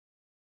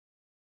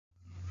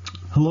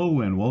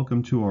Hello and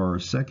welcome to our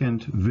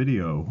second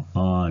video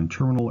on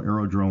terminal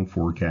aerodrome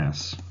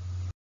forecasts.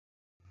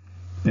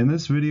 In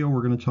this video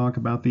we're going to talk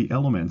about the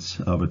elements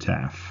of a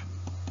TAF.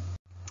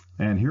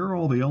 And here are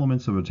all the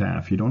elements of a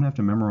TAF. You don't have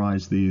to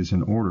memorize these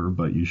in order,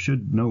 but you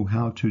should know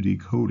how to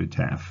decode a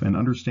TAF and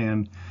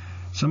understand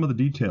some of the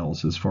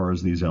details as far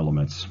as these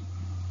elements.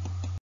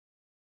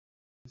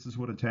 This is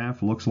what a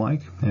TAF looks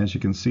like. As you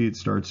can see, it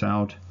starts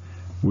out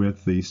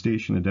with the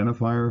station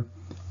identifier.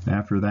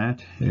 After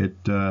that, it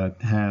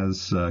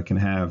can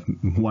have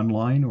one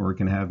line or it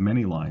can have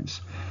many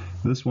lines.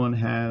 This one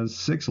has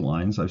 6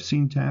 lines. I've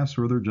seen TAFs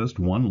where they're just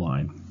one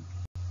line.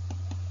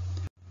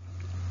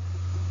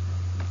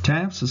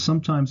 TAFs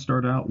sometimes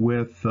start out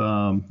with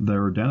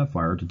their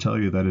identifier to tell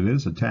you that it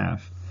is a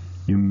TAF.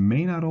 You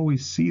may not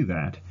always see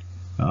that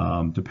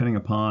depending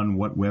upon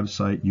what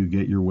website you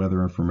get your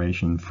weather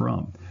information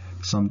from.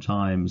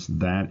 Sometimes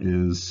that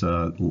is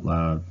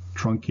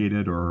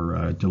truncated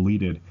or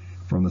deleted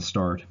from the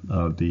start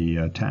of the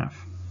TAF.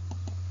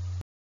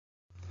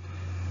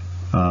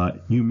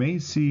 You may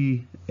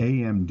see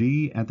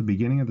AMD at the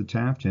beginning of the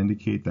TAF to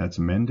indicate that's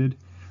amended.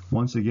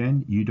 Once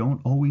again, you don't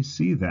always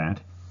see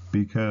that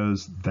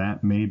because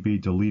that may be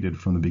deleted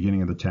from the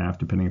beginning of the TAF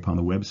depending upon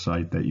the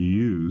website that you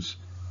use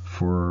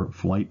for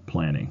flight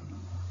planning.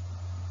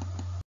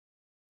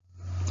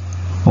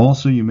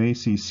 Also, you may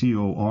see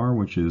COR,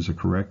 which is a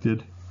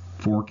corrected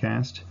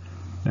forecast.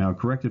 Now,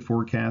 corrected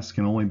forecasts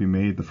can only be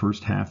made the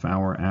first half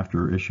hour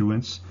after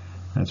issuance.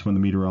 That's when the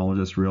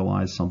meteorologists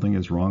realize something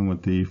is wrong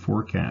with the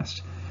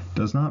forecast.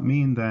 Does not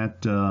mean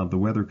that the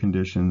weather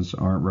conditions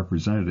aren't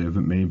representative.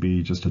 It may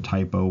be just a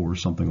typo or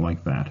something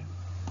like that.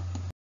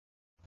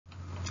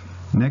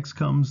 Next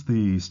comes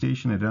the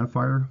station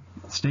identifier.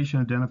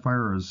 Station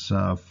identifier is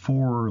a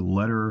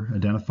 4-letter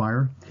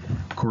identifier.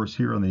 Of course,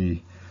 here on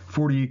the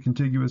 48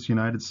 contiguous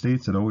United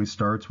States, it always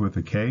starts with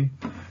a K,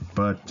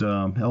 but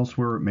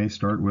elsewhere it may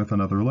start with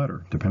another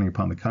letter, depending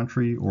upon the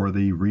country or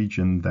the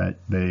region that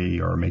they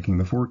are making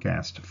the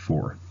forecast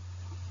for.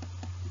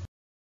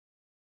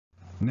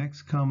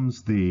 Next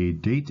comes the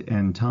date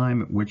and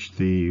time at which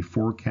the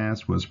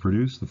forecast was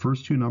produced. The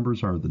first 2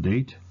 numbers are the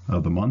date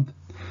of the month.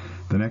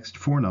 The next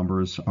 4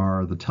 numbers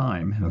are the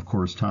time, and of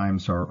course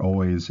times are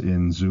always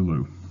in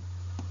Zulu.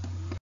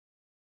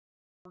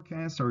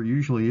 Forecasts are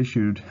usually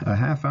issued a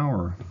half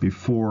hour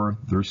before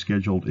their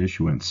scheduled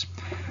issuance.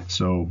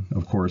 So,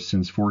 of course,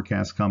 since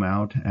forecasts come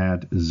out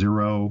at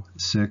 0,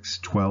 6,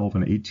 12,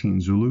 and 18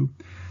 Zulu,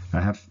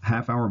 a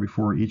half hour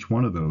before each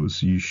one of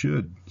those, you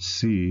should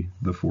see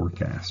the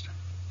forecast.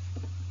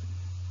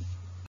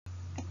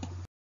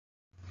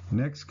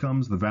 Next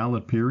comes the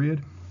valid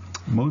period.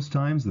 Most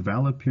times the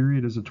valid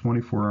period is a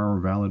 24-hour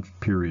valid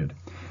period.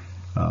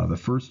 The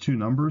first 2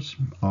 numbers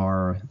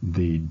are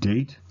the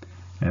date,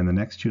 and the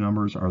next 2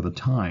 numbers are the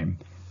time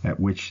at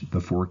which the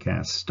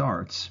forecast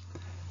starts.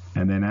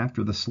 And then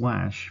after the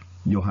slash,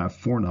 you'll have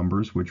 4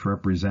 numbers which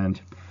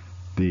represent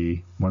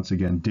the, once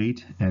again,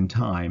 date and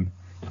time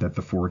that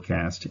the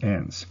forecast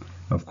ends.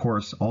 Of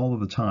course, all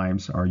of the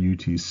times are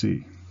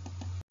UTC.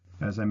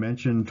 As I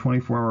mentioned,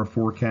 24-hour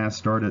forecasts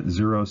start at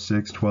 0,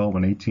 6, 12,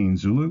 and 18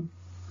 Zulu.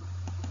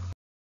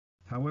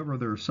 However,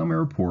 there are some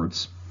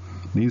airports,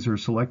 these are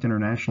select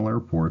international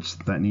airports,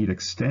 that need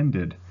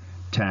extended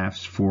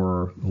TAFs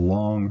for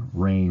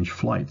long-range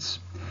flights.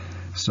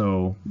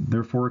 So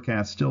their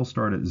forecasts still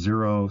start at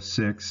 0,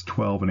 6,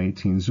 12, and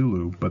 18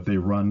 Zulu, but they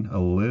run a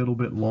little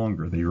bit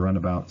longer. They run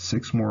about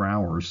 6 more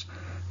hours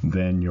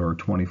than your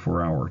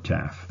 24-hour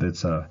TAF.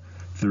 That's a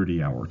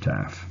 30-hour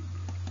TAF.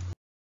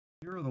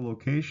 Here are the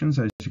locations.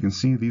 As you can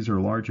see, these are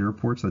large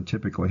airports that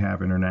typically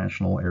have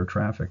international air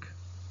traffic.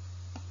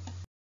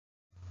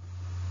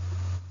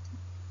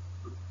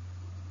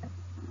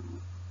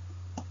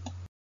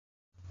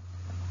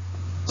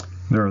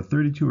 There are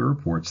 32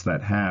 airports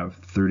that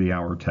have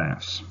 30-hour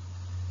TAFs.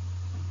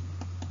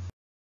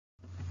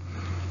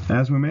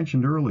 As we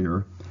mentioned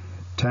earlier,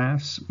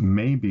 TAFs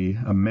may be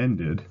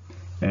amended,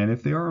 and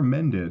if they are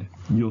amended,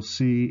 you'll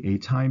see a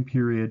time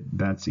period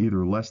that's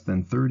either less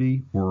than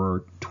 30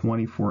 or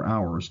 24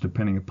 hours,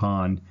 depending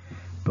upon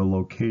the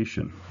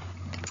location.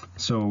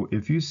 So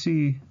if you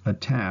see a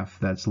TAF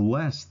that's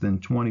less than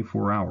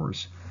 24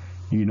 hours,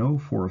 you know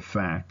for a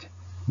fact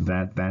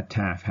that that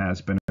TAF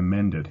has been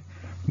amended.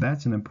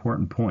 That's an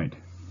important point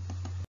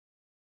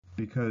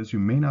because you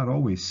may not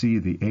always see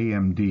the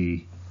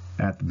AMD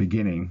at the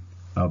beginning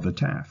of the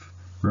TAF.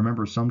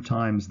 Remember,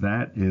 sometimes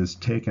that is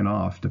taken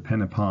off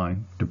depending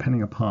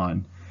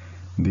upon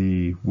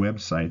the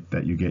website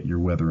that you get your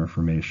weather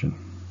information.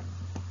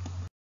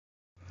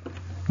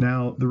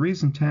 Now, the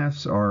reason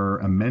TAFs are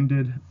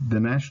amended, the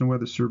National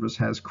Weather Service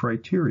has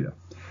criteria,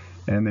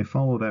 and they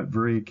follow that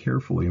very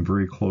carefully and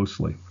very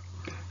closely.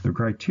 The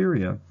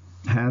criteria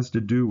has to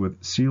do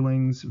with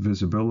ceilings,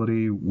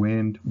 visibility,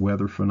 wind,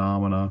 weather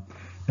phenomena,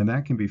 and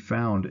that can be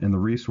found in the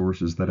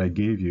resources that I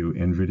gave you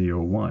in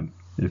video 1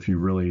 if you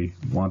really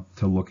want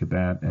to look at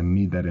that and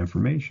need that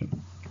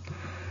information.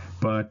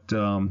 But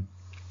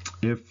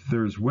If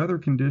there's weather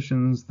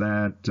conditions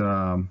that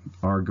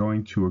are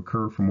going to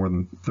occur for more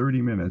than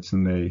 30 minutes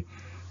and they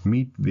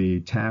meet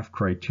the TAF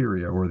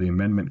criteria or the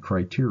amendment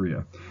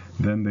criteria,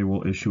 then they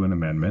will issue an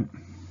amendment.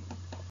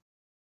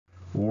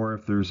 Or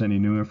if there's any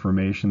new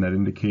information that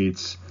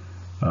indicates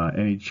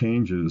any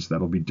changes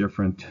that'll be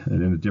different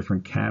in a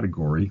different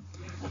category,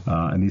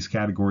 and these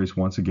categories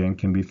once again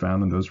can be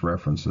found in those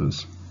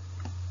references.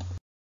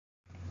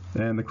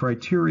 And the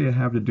criteria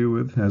have to do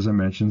with, as I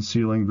mentioned,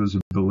 ceiling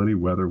visibility,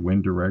 weather,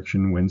 wind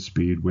direction, wind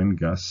speed, wind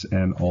gusts,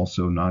 and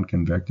also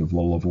non-convective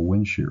low-level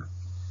wind shear.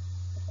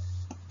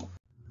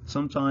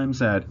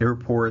 Sometimes at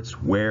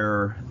airports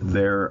where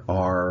there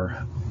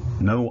are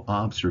no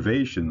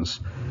observations,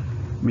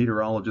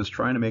 meteorologists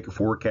trying to make a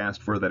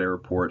forecast for that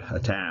airport, a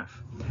TAF,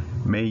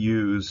 may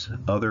use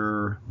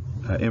other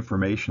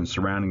information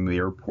surrounding the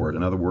airport.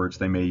 In other words,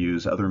 they may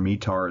use other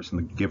METARs in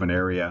the given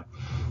area,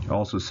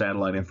 also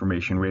satellite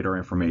information, radar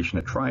information,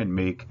 to try and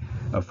make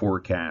a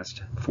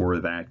forecast for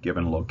that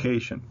given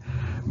location.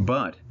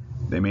 But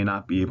they may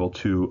not be able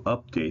to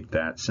update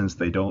that since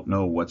they don't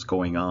know what's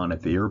going on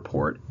at the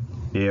airport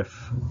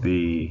if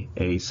the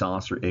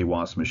ASOS or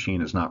AWOS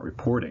machine is not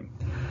reporting.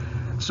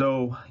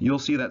 So you'll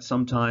see that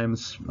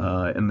sometimes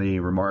in the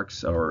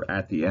remarks or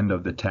at the end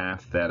of the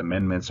TAF that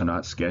amendments are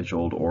not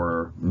scheduled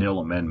or nil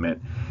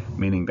amendment,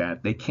 meaning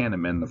that they can't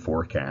amend the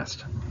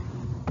forecast.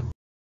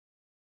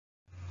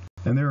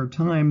 And there are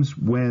times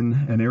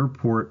when an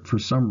airport, for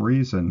some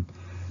reason,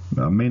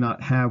 may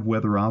not have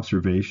weather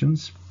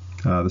observations.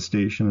 The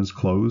station is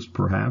closed,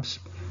 perhaps,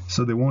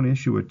 so they won't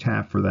issue a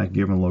TAF for that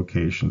given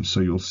location.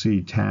 So you'll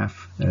see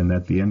TAF, and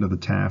at the end of the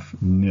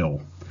TAF,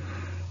 nil.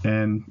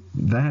 And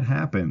that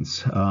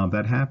happens.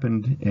 That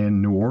happened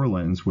in New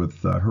Orleans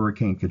with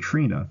Hurricane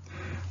Katrina.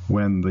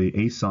 When the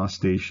ASOS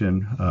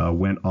station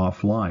went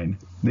offline,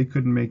 they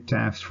couldn't make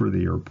TAFs for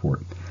the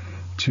airport.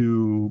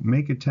 To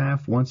make a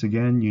TAF, once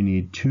again, you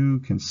need 2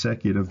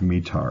 consecutive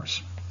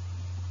METARs.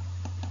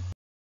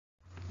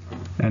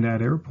 And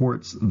at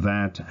airports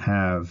that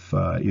have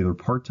either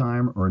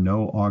part-time or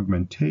no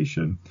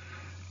augmentation,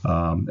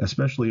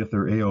 especially if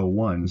they're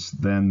AO1s,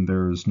 then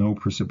there's no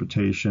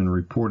precipitation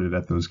reported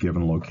at those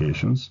given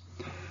locations.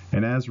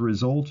 And as a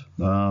result,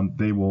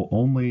 they will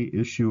only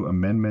issue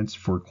amendments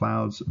for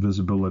clouds,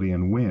 visibility,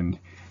 and wind,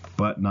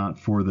 but not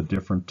for the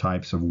different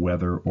types of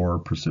weather or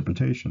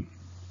precipitation.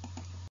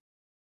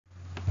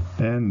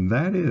 And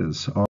that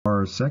is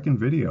our second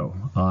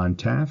video on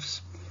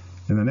TAFs.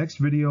 In the next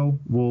video,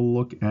 we'll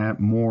look at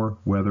more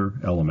weather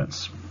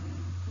elements.